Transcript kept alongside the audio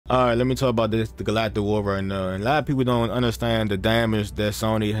All right, let me talk about the Galactic War right now. And a lot of people don't understand the damage that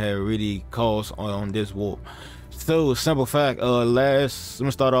Sony had really caused on this war. So, simple fact, let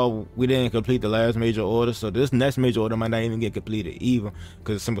me start off, we didn't complete the last major order, so this next major order might not even get completed either,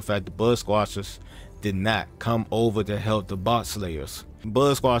 because simple fact, the Bug Squashers did not come over to help the Bot Slayers.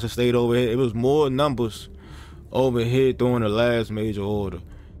 Bug Squashers stayed over here. It was more numbers over here during the last major order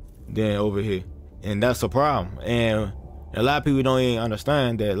than over here, and that's a problem. And a lot of people don't even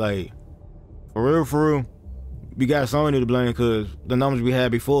understand that, like, for real, we got Sony to blame, because the numbers we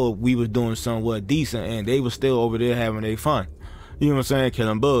had before, we was doing somewhat decent, and they was still over there having their fun. You know what I'm saying?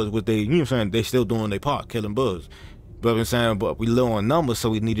 Killing bugs with they, you know what I'm saying? They still doing their part, killing bugs. But I'm saying, but we low on numbers, so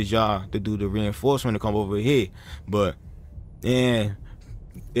we needed y'all to do the reinforcement to come over here. But, and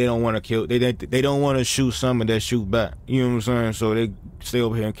they don't want to kill, they don't want to shoot something that shoot back. You know what I'm saying? So they stay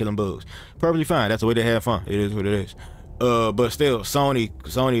over here and killing bugs. Perfectly fine. That's the way they have fun. It is what it is. But still, Sony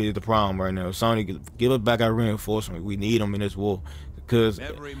is the problem right now. Sony, give us back our reinforcement. We need them in this war, because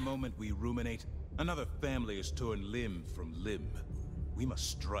every moment we ruminate, another family is torn limb from limb. We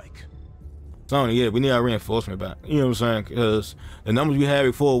must strike. Sony, yeah, we need our reinforcement back. You know what I'm saying? Because the numbers we had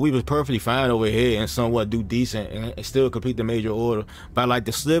before, we was perfectly fine over here and somewhat do decent and still complete the major order. But like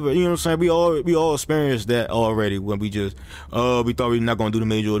the sliver, you know what I'm saying? We all experienced that already when we just, we thought we were not gonna do the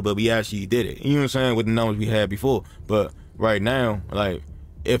major order, but we actually did it. You know what I'm saying? With the numbers we had before. But right now, like,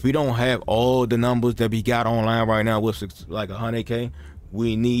 if we don't have all the numbers that we got online right now with like 100K,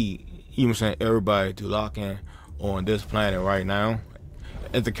 we need, you know what I'm saying, everybody to lock in on this planet right now.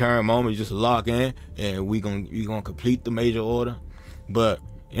 At the current moment, just lock in, and we gonna complete the major order. But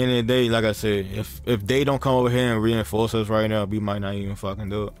end of the day, like I said, if they don't come over here and reinforce us right now, we might not even fucking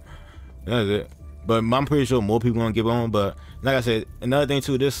do it. That's it. But I'm pretty sure more people gonna get on. But like I said, another thing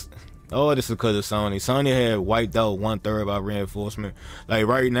too, this is because of Sony. Sony had wiped out 1/3 of our reinforcement. Like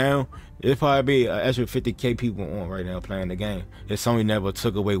right now, it probably be an extra 50K people on right now playing the game. If Sony never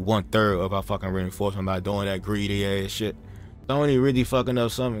took away 1/3 of our fucking reinforcement by doing that greedy ass shit. Sony really fucking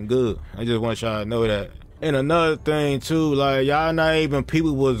up something good. I just want y'all to know that. And another thing too, like, y'all not even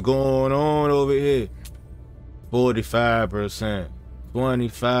people what's going on over here. 45%,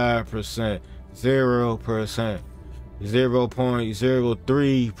 25%, 0%,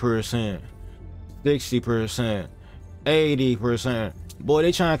 0.03%, 60%, 80%. Boy,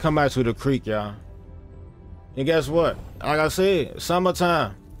 they trying to come back to the creek, y'all. And guess what? Like I said,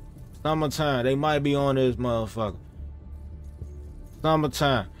 summertime, they might be on this motherfucker.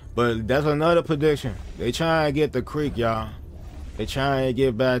 Summertime. But that's another prediction. They trying to get the creek, y'all. They trying to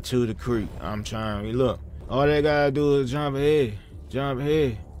get back to the creek. I'm trying. Look, all they gotta do is jump ahead. Jump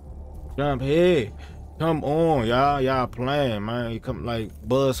ahead. Jump ahead. Come on, y'all. Y'all playing, man. You come like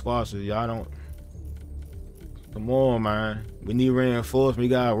Bug Squashers. Y'all don't. Come on, man. We need reinforcements. We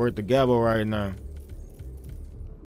gotta work together right now.